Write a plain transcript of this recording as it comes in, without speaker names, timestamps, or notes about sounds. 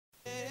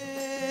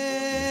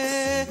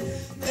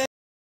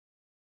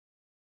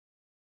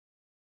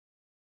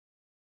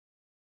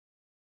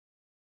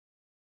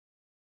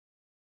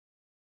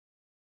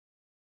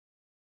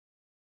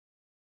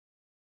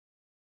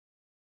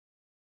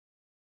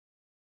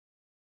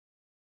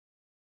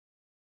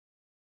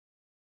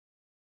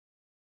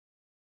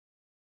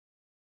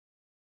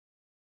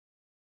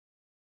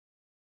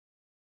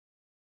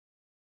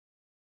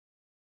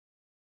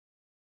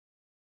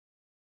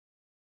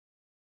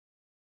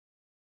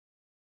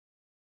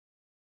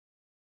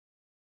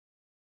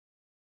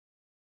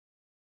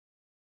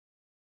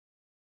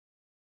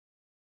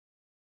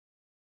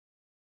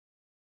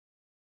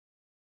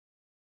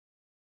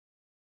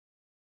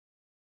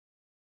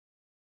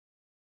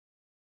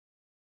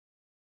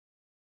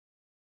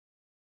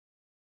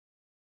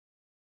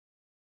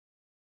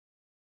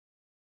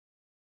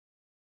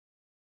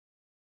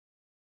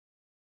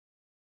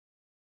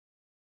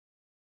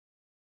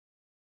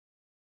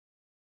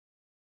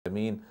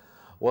العالمين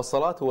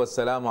والصلاة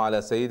والسلام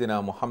على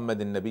سيدنا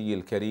محمد النبي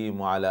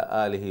الكريم وعلى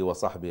آله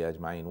وصحبه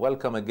أجمعين.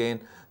 Welcome again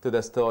to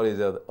the stories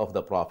of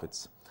the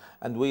prophets.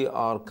 And we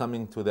are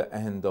coming to the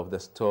end of the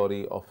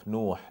story of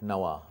Noah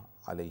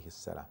alayhi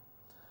salam.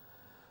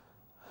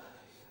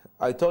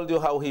 I told you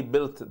how he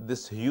built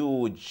this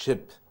huge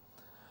ship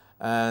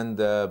and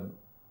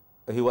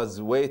he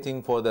was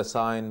waiting for the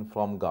sign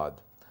from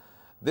God.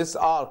 This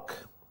ark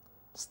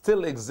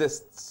still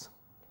exists,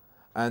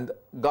 and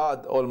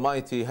God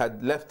Almighty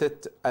had left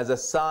it as a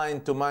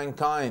sign to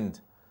mankind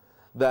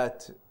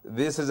that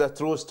this is a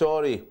true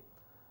story.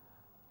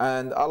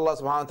 And Allah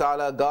subhanahu wa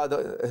ta'ala, God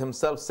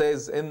himself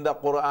says in the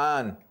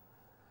Quran,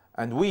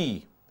 and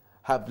we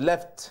have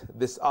left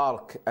this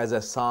ark as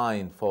a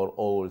sign for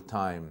all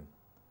time.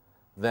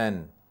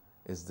 Then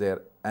is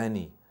there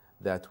any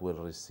that will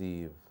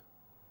receive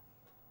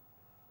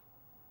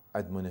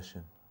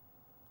admonition?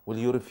 Will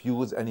you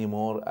refuse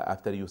anymore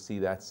after you see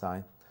that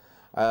sign?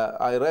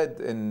 I read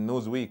in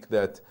Newsweek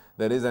that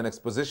there is an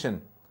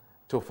exposition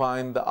to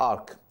find the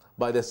ark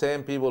by the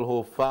same people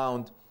who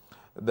found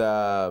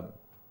the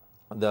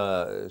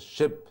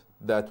ship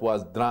that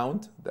was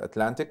drowned, the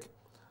Atlantic.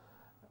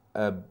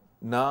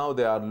 Now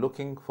they are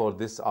looking for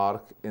this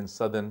ark in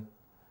southern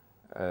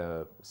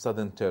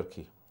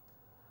Turkey.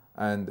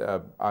 And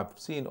I've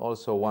seen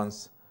also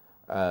once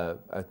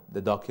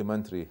the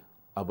documentary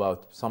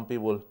about some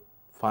people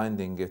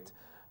finding it,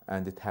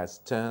 and it has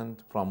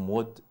turned from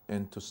wood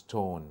into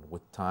stone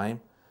with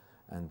time,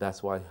 and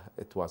that's why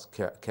it was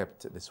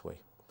kept this way.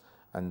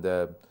 And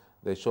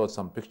they showed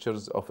some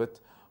pictures of it,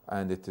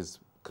 and it is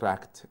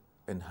cracked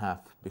in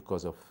half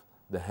because of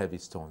the heavy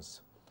stones.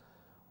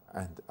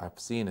 And I've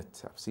seen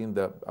it.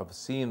 I've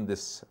seen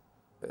this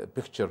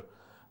picture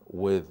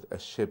with a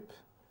ship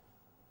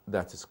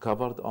that is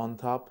covered on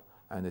top,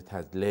 and it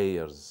has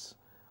layers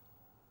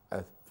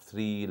at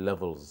 3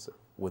 levels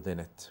within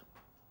it.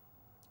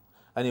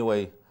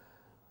 Anyway,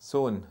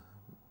 soon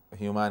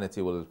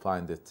humanity will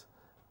find it,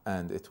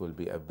 and it will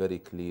be a very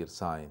clear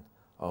sign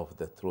of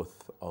the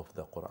truth of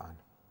the Quran.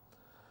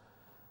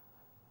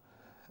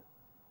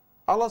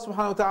 Allah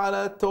subhanahu wa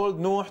ta'ala told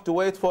Noah to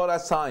wait for a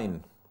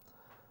sign.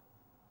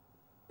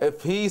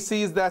 If he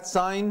sees that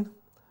sign,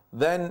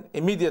 then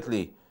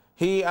immediately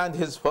he and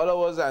his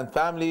followers and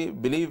family,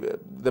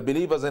 the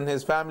believers in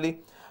his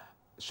family,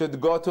 should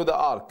go to the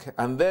ark,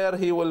 and there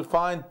he will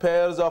find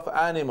pairs of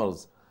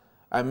animals,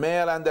 a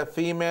male and a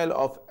female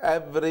of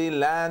every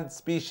land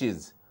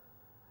species,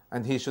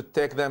 and he should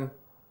take them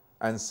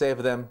and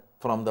save them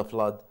from the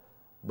flood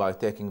by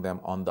taking them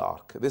on the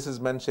ark. This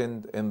is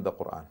mentioned in the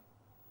Quran.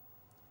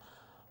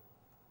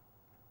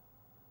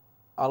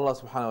 Allah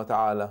subhanahu wa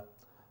ta'ala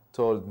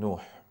told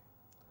Noah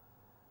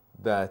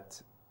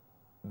that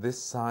this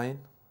sign,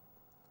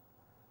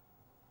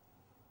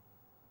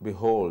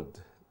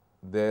 behold,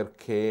 there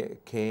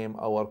came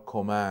our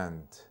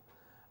command,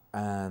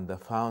 and the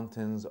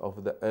fountains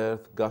of the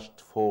earth gushed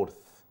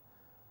forth.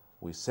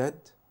 We said,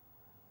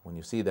 when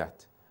you see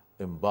that,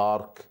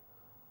 embark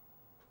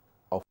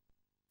of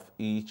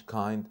each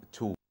kind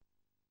 2,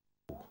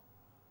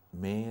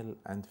 male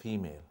and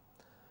female,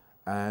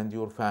 and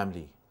your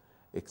family,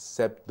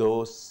 except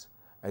those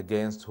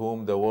against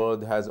whom the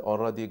word has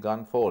already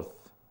gone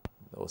forth,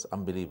 those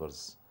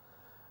unbelievers,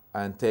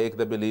 and take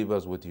the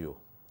believers with you.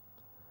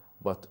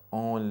 But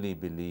only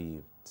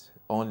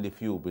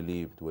few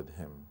believed with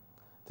him.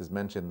 It is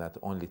mentioned that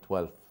only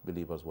 12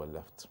 believers were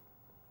left.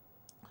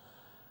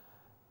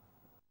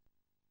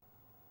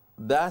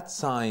 That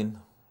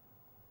sign,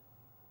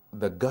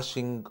 the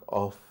gushing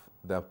of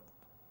the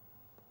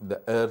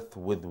earth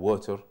with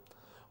water,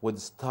 would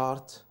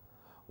start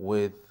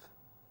with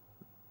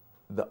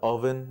the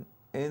oven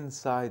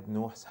inside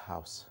Noah's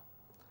house.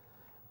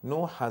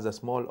 Noah has a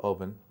small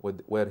oven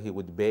where he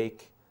would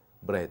bake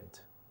bread.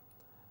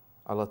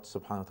 Allah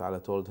subhanahu wa ta'ala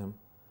told him,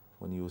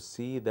 when you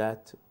see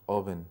that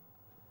oven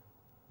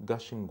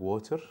gushing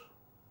water,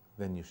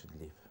 then you should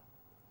leave.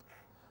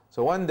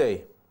 So one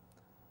day,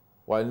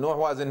 while Noah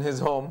was in his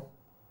home,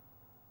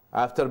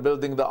 after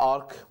building the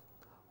ark,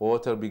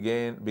 water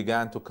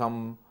began to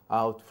come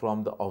out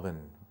from the oven.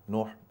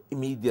 Noah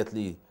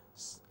immediately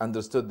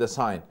understood the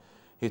sign.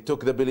 He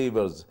took the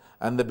believers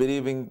and the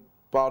believing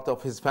part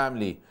of his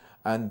family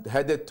and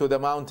headed to the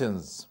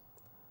mountains.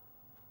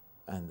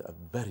 And a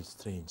very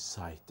strange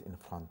sight in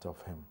front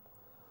of him.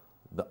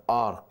 The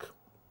ark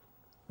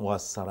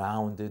was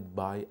surrounded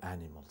by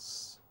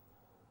animals,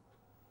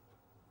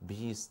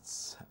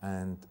 beasts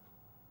and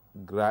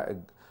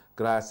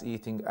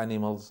grass-eating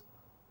animals,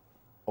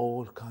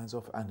 all kinds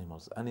of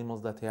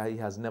animals that he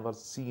has never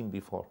seen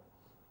before.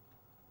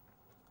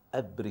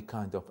 Every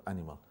kind of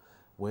animal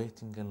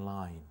waiting in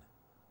line,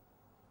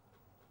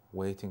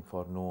 waiting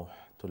for Noah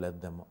to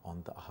let them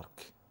on the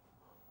ark.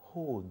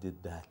 Who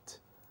did that?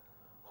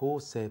 Who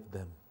saved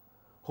them?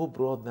 Who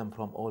brought them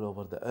from all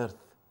over the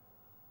earth?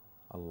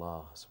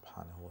 Allah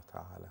subhanahu wa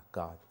ta'ala,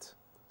 God.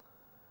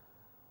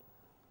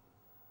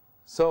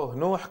 So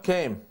Noah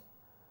came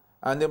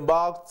and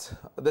embarked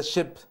the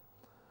ship,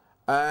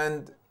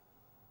 and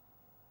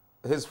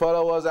his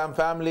followers and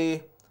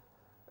family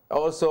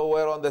also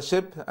were on the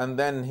ship, and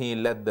then he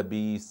led the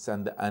beasts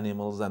and the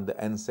animals and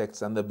the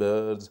insects and the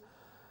birds,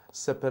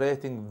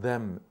 separating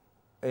them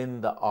in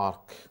the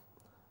ark,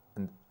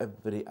 and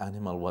every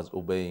animal was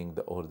obeying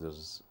the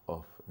orders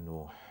of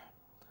Nuh.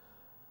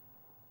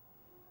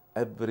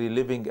 Every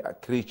living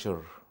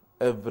creature,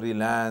 every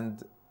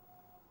land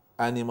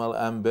animal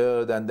and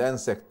bird and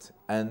insect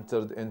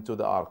entered into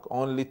the ark,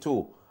 only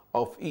two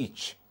of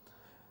each.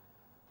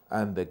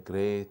 And the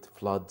great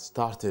flood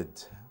started,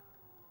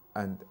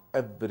 and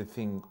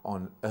everything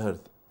on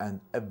earth and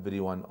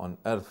everyone on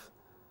earth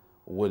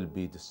will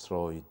be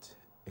destroyed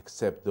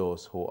except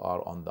those who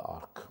are on the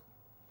ark.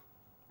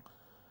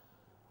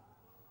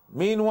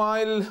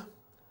 Meanwhile,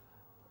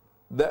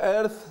 the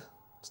earth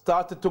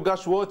started to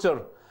gush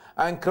water,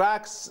 and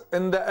cracks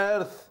in the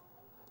earth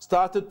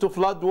started to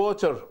flood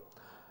water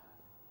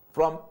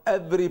from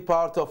every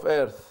part of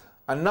earth.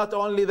 And not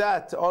only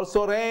that,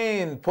 also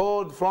rain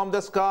poured from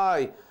the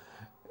sky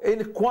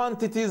in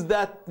quantities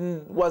that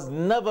was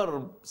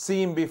never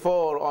seen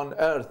before on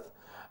earth.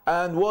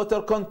 And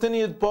water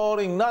continued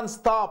pouring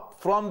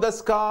non-stop from the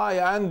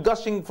sky and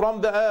gushing from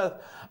the earth,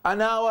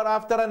 an hour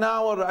after an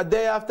hour, a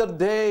day after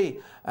day.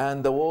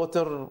 And the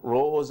water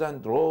rose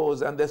and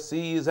rose, and the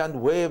seas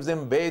and waves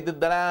invaded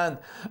the land,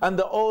 and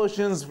the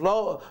ocean's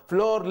floor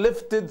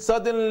lifted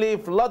suddenly,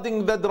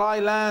 flooding the dry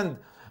land.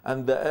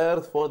 And the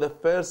earth, for the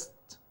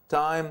first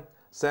time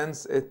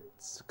since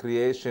its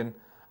creation,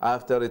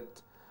 after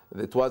it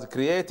was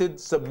created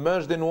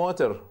submerged in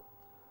water.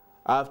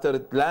 After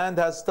land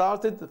has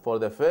started, for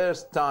the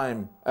first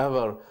time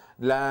ever,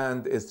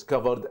 land is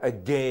covered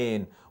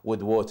again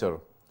with water.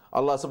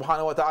 Allah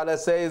subhanahu wa ta'ala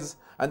says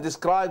and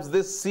describes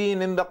this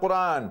scene in the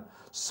Quran.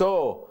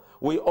 So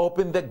we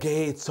opened the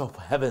gates of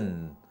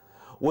heaven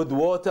with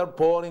water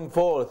pouring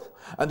forth,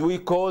 and we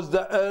caused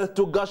the earth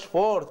to gush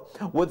forth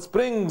with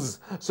springs.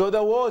 So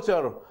the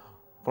water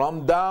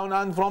from down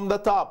and from the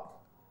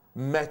top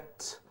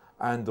met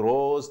and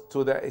rose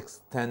to the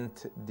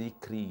extent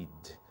decreed,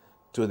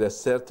 to the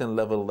certain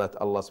level that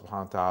Allah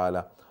subhanahu wa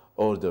ta'ala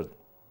ordered.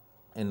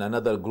 In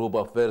another group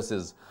of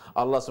verses,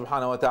 Allah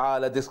subhanahu wa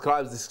ta'ala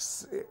describes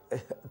this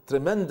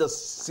tremendous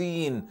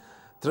scene,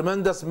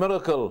 tremendous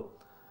miracle.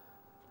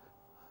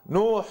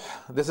 Nuh,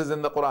 this is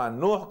in the Quran,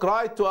 Nuh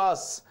cried to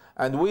us,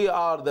 and we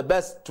are the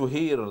best to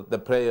hear the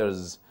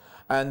prayers.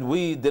 And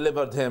we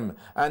delivered him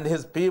and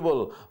his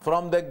people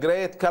from the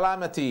great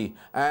calamity,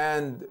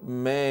 and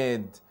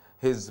made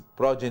his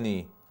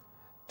progeny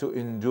to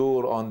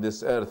endure on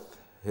this earth,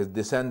 his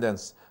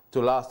descendants to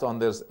last on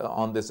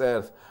this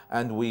earth.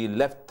 And we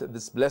left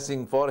this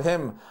blessing for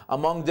him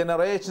among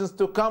generations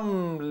to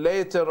come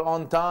later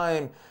on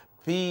time,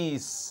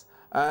 peace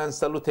and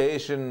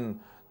salutation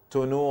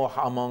to Nuh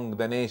among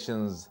the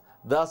nations.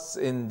 Thus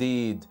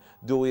indeed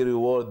do we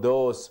reward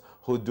those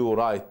who do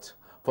right,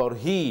 for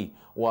he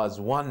was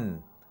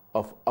one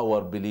of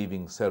our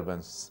believing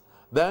servants.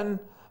 Then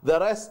the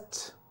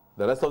rest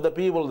of the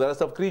people, the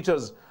rest of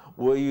creatures,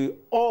 were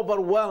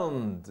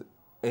overwhelmed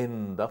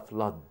in the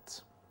flood.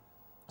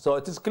 So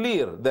it is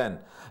clear then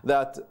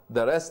that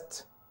the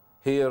rest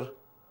here,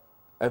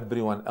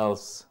 everyone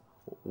else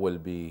will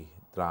be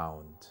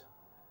drowned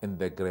in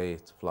the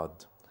great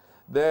flood.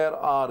 There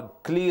are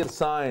clear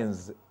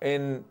signs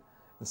in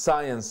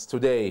science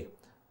today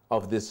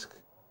of this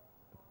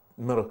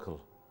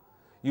miracle.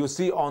 You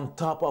see on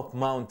top of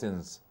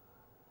mountains,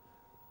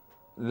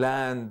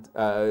 marine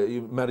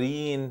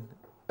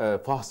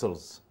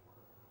fossils,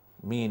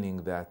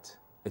 meaning that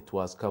it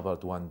was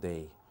covered one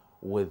day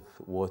with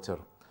water.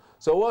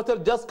 So water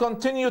just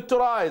continued to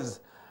rise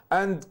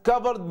and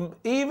covered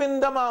even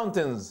the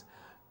mountains.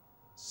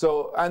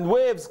 So, and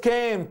waves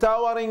came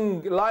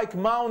towering like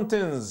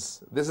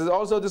mountains. This is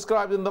also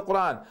described in the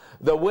Quran.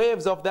 The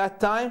waves of that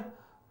time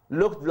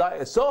looked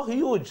like so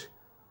huge,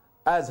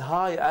 as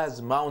high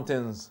as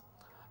mountains,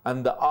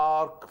 and the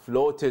ark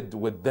floated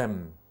with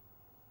them.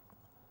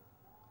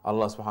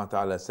 Allah subhanahu wa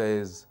ta'ala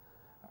says,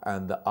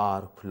 and the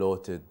ark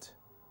floated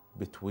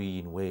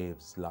between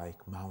waves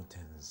like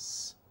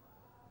mountains.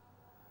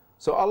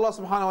 So Allah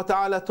subhanahu wa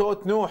ta'ala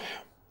taught Nuh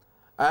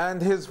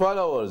and his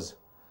followers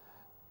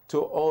to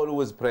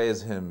always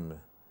praise him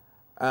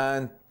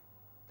and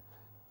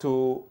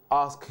to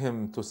ask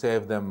him to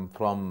save them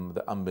from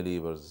the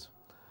unbelievers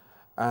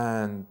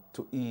and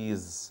to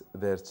ease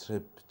their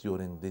trip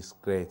during this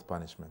great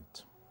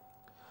punishment.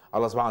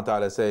 Allah subhanahu wa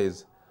ta'ala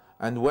says,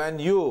 and when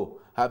you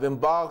have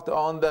embarked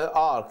on the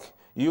ark,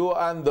 you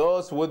and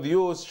those with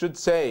you should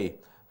say,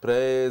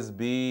 praise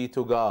be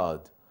to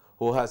God,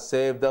 who has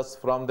saved us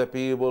from the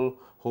people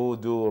who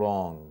do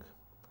wrong.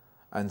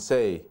 And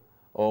say,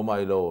 O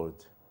my Lord,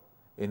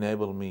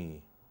 enable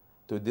me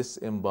to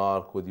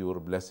disembark with your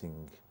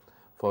blessing,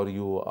 for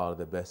you are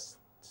the best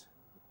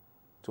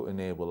to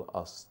enable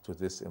us to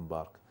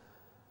disembark.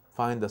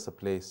 Find us a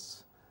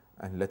place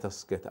and let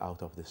us get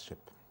out of this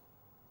ship.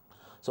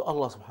 So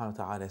Allah subhanahu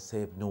wa ta'ala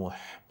saved Nuh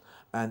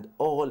and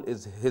all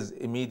his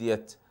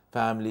immediate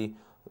family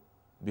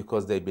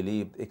because they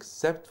believed,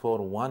 except for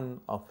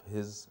one of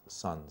his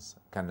sons,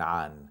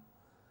 Canaan.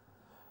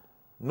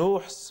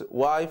 Nuh's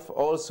wife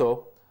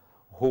also,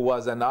 who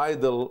was an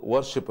idol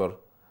worshipper,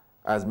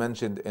 as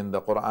mentioned in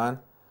the Quran,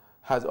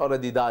 has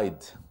already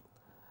died.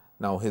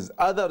 Now his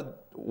other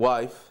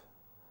wife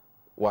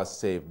was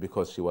saved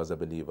because she was a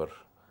believer.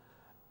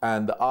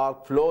 And the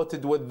ark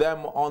floated with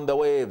them on the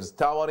waves,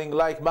 towering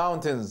like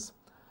mountains.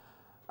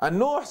 And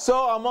Nuh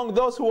saw among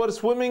those who were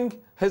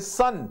swimming his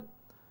son,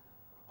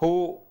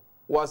 who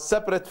was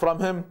separate from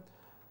him,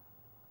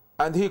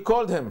 and he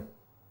called him,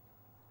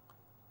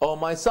 "O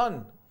my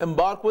son,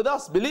 embark with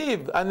us,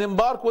 believe and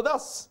embark with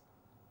us,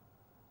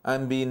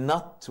 and be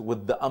not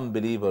with the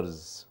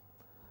unbelievers."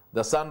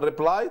 The son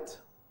replied,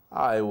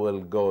 "I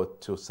will go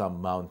to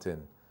some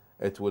mountain.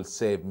 It will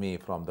save me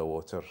from the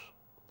water."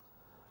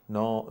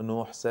 No,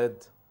 Nuh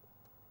said,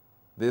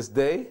 "This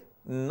day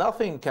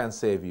nothing can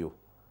save you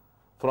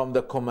from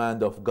the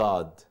command of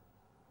God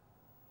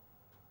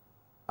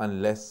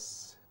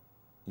unless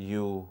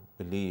you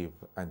believe,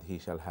 and he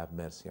shall have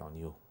mercy on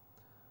you."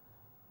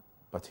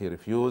 But he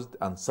refused,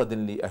 and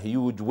suddenly a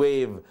huge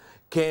wave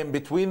came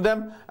between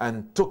them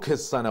and took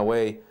his son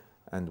away,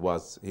 and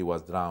he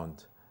was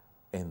drowned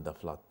in the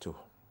flood too.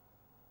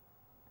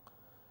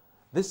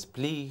 This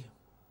plea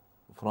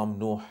from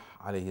Nuh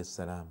alayhi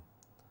salam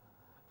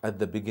at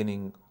the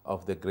beginning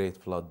of the great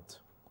flood,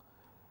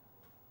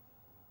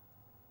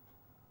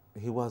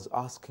 he was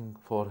asking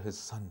for his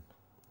son.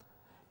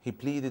 He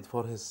pleaded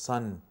for his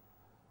son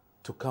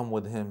to come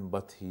with him,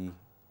 but he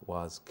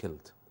was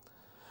killed.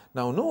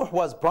 Now Nuh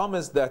was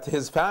promised that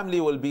his family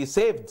will be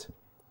saved.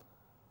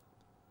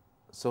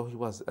 So he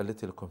was a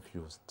little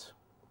confused.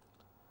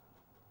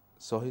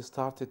 So he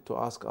started to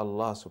ask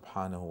Allah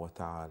subhanahu wa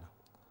ta'ala.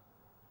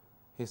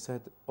 He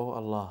said, "Oh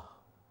Allah,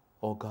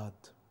 oh God,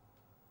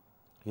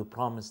 you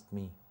promised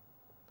me,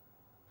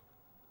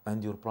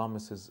 and your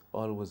promises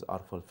always are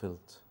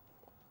fulfilled,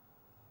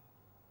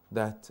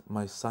 that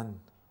my family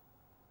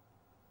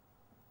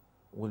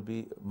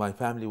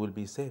will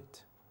be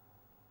saved.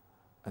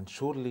 And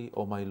surely,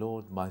 O my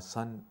Lord, my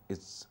son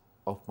is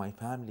of my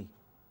family,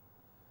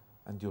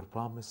 and your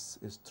promise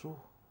is true,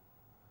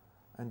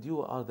 and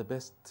you are the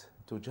best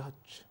to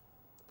judge."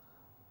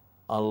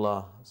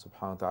 Allah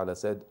subhanahu wa ta'ala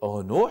said,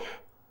 "Oh Nuh,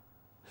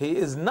 he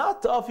is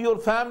not of your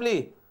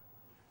family.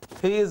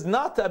 He is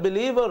not a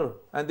believer.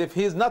 And if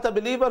he is not a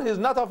believer, he is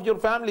not of your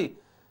family."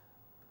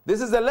 This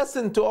is a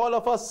lesson to all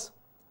of us.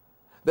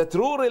 The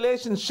true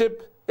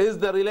relationship is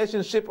the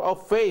relationship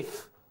of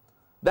faith.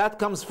 That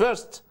comes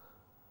first.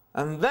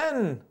 And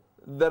then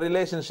the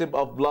relationship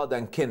of blood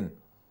and kin.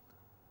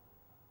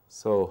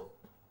 So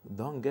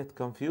don't get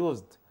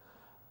confused.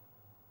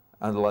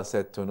 And Allah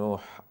said to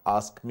Nuh,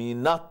 "Ask me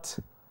not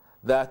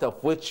that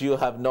of which you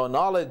have no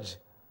knowledge.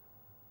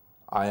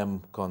 I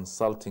am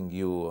consulting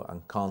you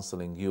and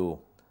counseling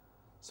you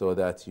so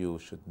that you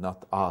should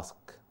not ask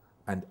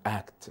and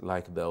act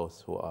like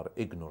those who are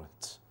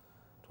ignorant."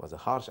 It was a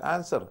harsh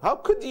answer. How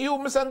could you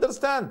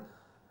misunderstand?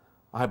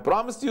 I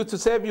promised you to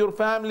save your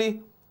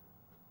family,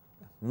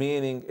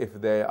 meaning if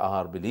they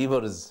are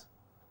believers,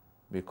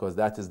 because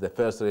that is the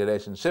first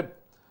relationship.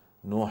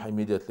 Nuh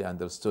immediately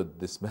understood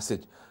this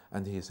message,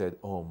 and he said,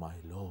 "Oh my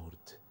Lord,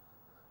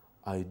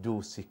 I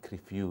do seek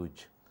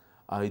refuge.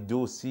 I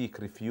do seek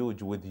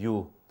refuge with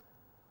you,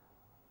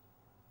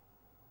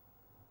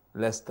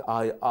 lest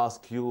I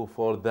ask you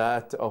for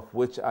that of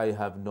which I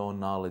have no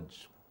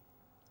knowledge.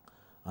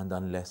 And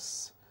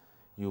unless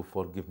you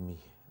forgive me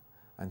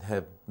and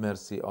have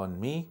mercy on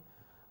me,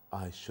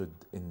 I should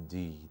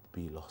indeed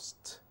be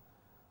lost."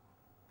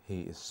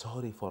 He is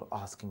sorry for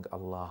asking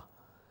Allah.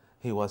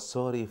 He was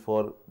sorry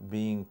for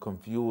being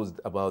confused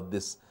about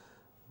this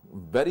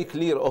very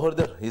clear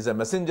order. He's a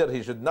messenger.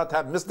 He should not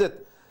have missed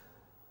it.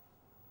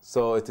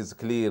 So it is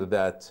clear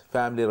that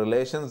family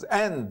relations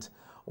end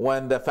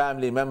when the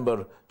family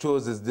member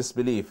chooses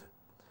disbelief.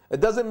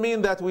 It doesn't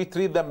mean that we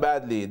treat them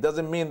badly. It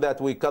doesn't mean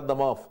that we cut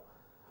them off.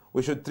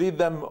 We should treat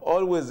them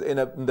always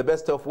in the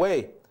best of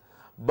way.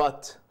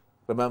 But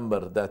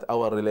remember that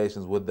our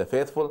relations with the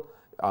faithful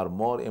are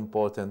more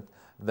important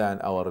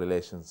than our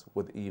relations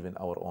with even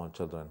our own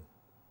children.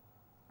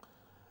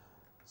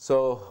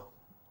 So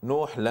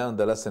Nuh learned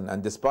the lesson,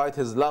 and despite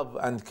his love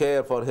and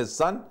care for his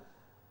son,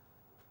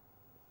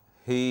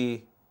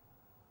 he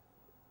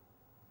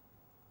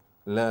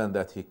learned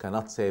that he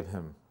cannot save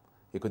him.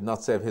 He could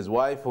not save his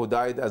wife, who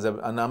died as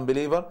an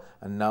unbeliever,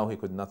 and now he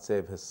could not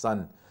save his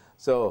son.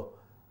 So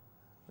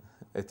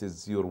it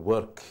is your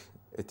work,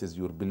 it is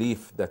your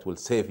belief that will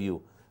save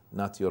you,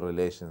 not your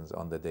relations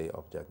on the day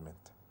of judgment.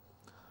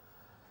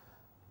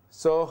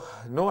 So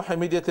Nuh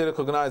immediately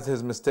recognized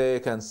his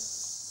mistake and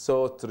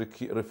sought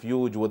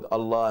refuge with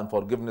Allah and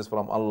forgiveness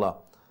from Allah.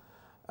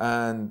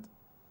 And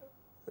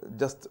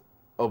just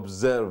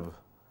observe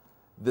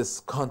this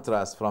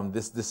contrast from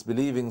this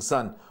disbelieving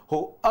son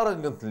who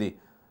arrogantly,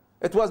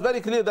 it was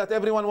very clear that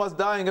everyone was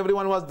dying,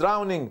 everyone was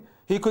drowning.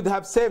 He could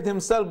have saved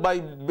himself by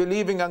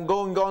believing and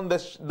going on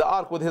the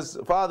ark with his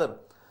father.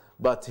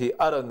 But he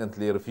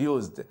arrogantly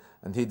refused,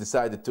 and he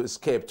decided to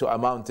escape to a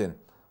mountain,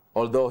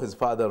 although his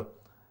father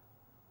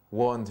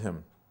warned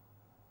him.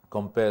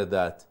 Compare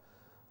that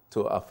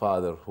to a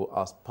father who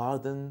asked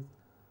pardon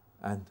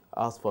and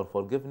asked for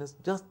forgiveness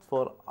just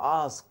for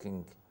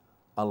asking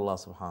Allah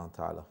subhanahu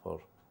wa ta'ala for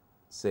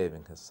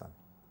saving his son.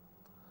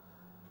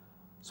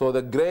 So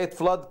the great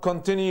flood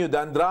continued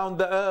and drowned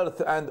the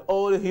earth and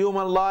all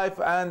human life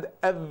and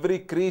every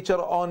creature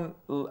on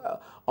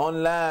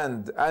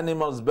land,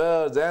 animals,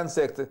 birds,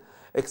 insects,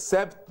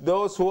 except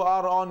those who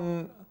are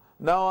on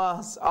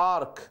Noah's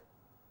ark.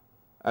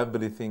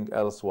 Everything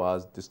else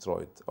was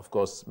destroyed. Of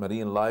course,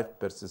 marine life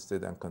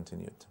persisted and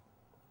continued.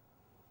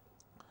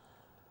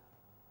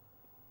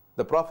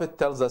 The Prophet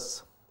tells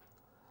us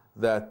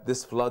that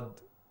this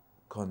flood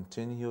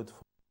continued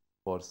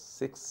for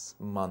 6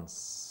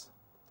 months.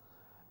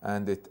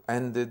 And it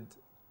ended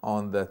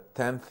on the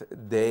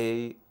 10th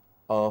day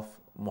of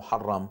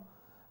Muharram,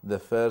 the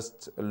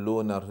first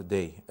lunar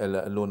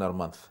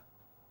month.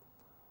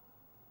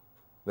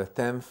 The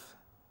 10th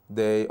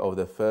day of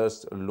the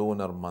first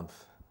lunar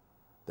month,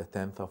 the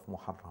 10th of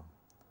Muharram.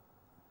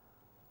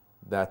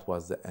 That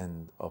was the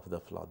end of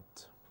the flood.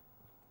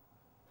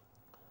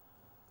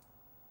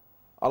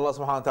 Allah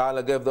subhanahu wa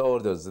ta'ala gave the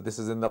orders. This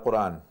is in the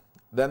Quran.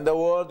 Then the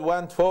word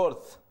went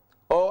forth,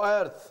 O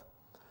earth,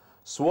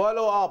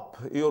 swallow up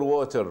your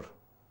water.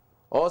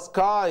 O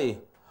sky,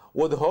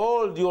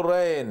 withhold your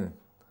rain.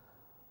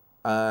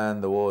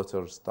 And the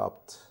water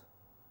stopped,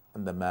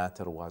 and the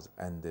matter was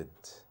ended.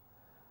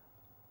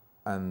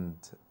 And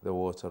the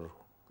water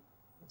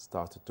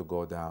started to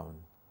go down.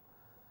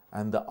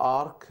 And the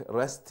ark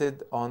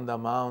rested on the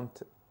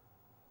Mount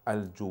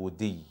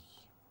Al-Judi.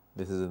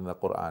 This is in the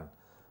Quran.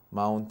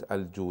 Mount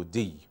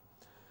Al-Judi.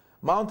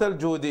 Mount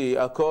Al-Judi,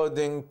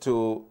 according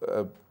to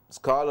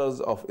scholars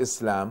of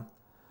Islam,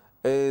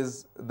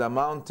 is the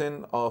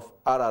mountain of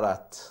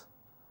Ararat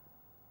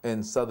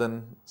in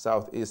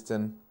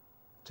southeastern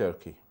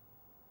Turkey.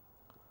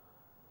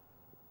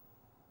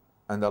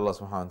 And Allah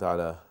subhanahu wa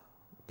ta'ala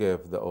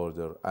gave the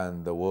order,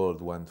 and the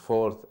world went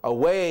forth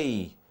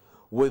away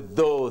with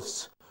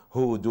those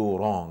who do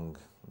wrong.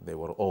 They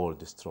were all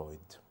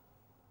destroyed.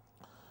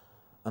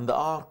 And the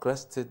ark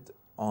rested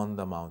on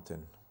the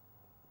mountain,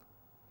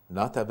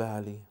 not a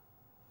valley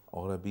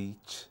or a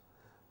beach.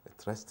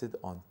 It rested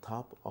on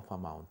top of a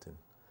mountain.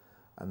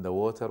 And the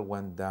water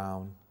went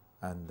down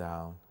and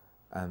down,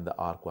 and the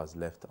ark was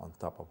left on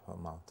top of a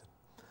mountain.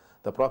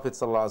 The Prophet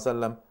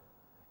ﷺ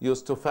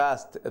used to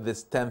fast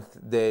this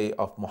 10th day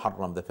of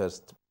Muharram, the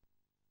first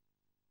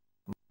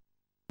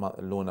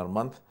lunar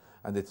month,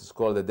 and it is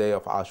called the day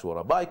of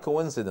Ashoura. By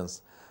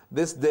coincidence,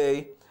 this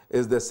day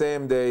is the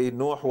same day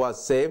Noah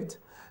was saved.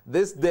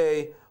 This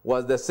day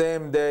was the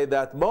same day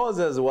that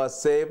Moses was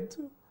saved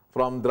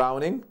from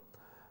drowning,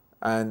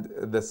 and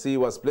the sea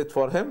was split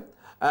for him.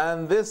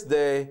 And this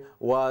day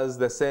was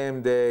the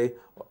same day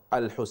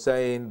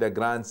Al-Hussein, the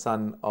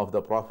grandson of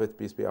the Prophet,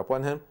 peace be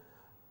upon him,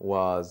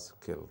 was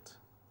killed.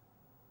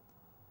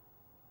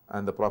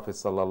 And the Prophet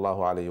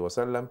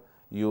ﷺ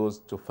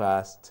used to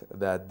fast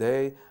that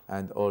day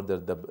and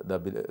ordered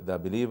the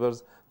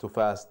believers to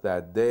fast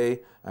that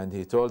day. And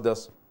he told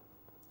us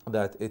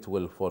that it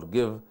will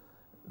forgive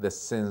the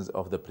sins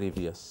of the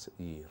previous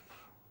year.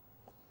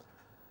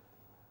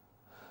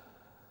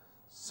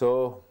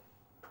 So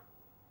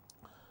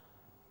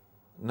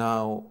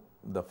now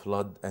the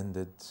flood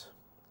ended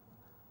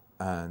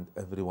and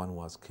everyone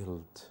was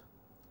killed.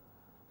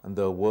 And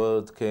the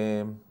word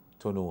came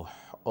to Noah,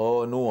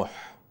 O Noah,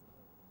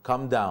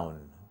 come down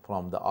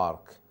from the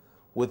ark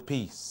with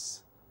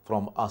peace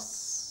from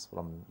us,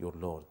 from your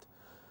Lord,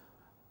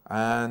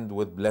 and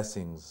with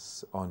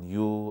blessings on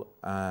you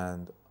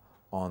and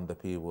on the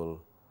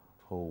people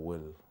who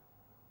will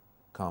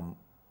come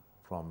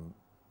from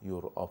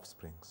your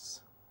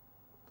offsprings.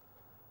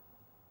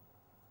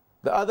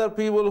 The other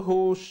people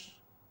who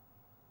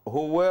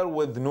were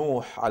with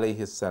Noah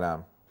alayhi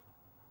salam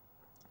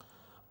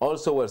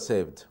also were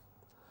saved.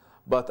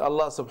 But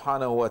Allah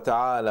subhanahu wa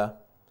ta'ala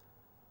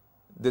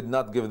did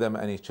not give them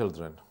any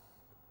children.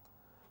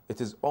 It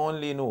is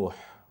only Noah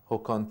who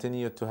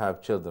continued to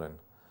have children.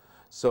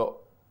 So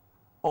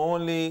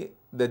only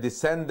the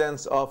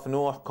descendants of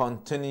Noah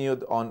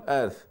continued on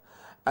earth.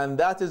 And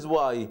that is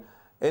why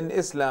in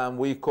Islam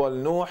we call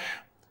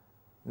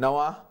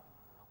Noah,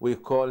 we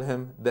call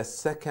him the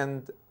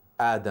second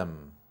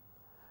Adam.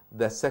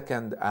 The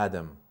second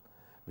Adam.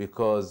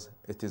 Because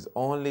it is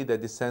only the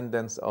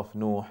descendants of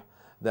Noah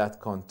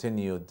that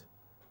continued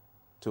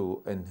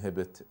to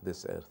inhabit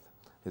this earth.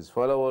 His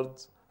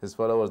followers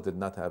did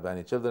not have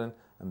any children,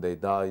 and they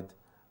died,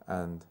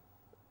 and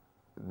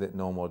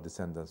no more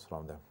descendants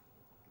from them.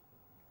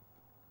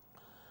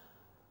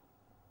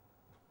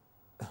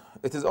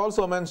 It is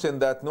also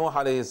mentioned that Noah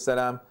alayhi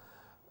salam,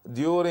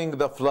 during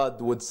the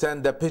flood, would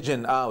send a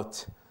pigeon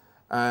out,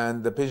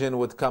 and the pigeon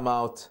would come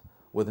out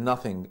with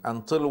nothing,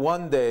 until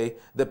one day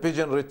the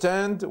pigeon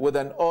returned with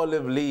an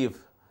olive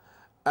leaf,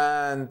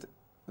 and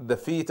the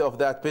feet of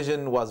that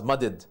pigeon was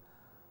mudded,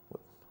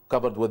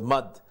 covered with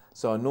mud.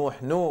 So Noah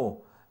knew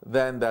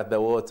then that the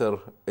water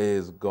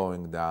is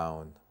going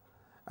down.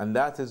 And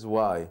that is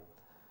why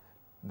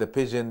the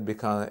pigeon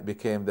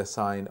became the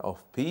sign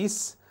of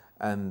peace,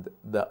 and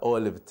the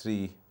olive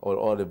tree or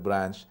olive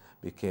branch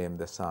became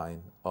the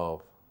sign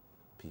of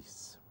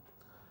peace.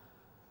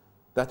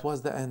 That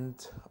was the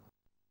end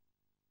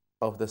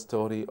of the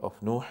story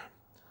of Nuh.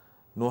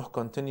 Nuh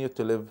continued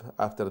to live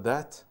after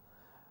that,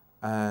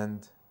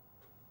 and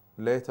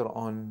later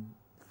on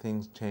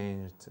things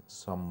changed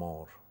some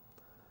more.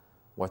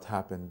 What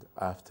happened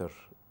after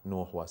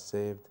Nuh was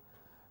saved,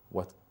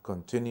 what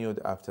continued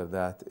after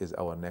that is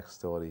our next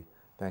story.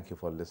 Thank you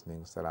for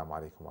listening. Assalamu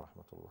alaikum wa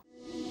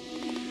rahmatullah.